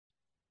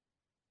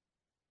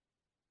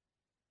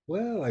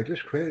Well, I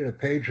just created a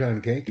page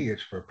on Genki.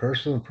 It's for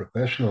personal and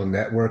professional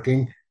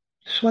networking.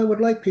 So I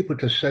would like people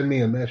to send me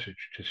a message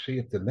to see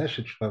if the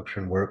message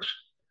function works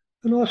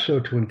and also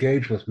to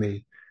engage with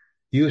me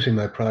using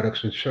my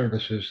products and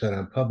services that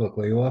I'm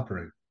publicly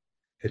offering.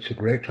 It's a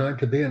great time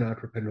to be an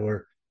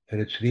entrepreneur,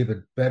 and it's an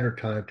even better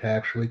time to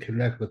actually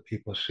connect with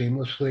people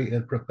seamlessly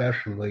and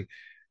professionally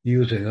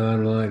using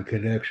online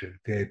connection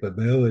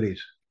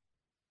capabilities.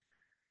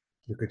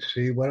 You could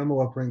see what I'm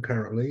offering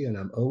currently, and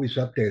I'm always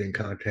updating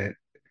content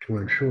to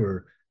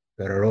ensure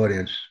that our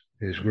audience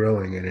is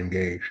growing and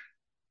engaged.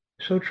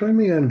 So join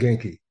me on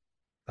Genki.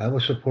 I will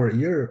support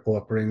your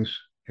offerings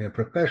and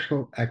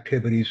professional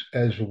activities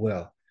as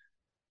well.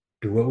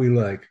 Do what we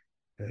like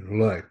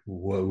and like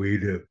what we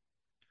do.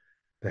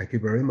 Thank you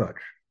very much.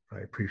 I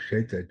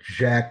appreciate the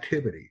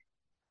jacktivity.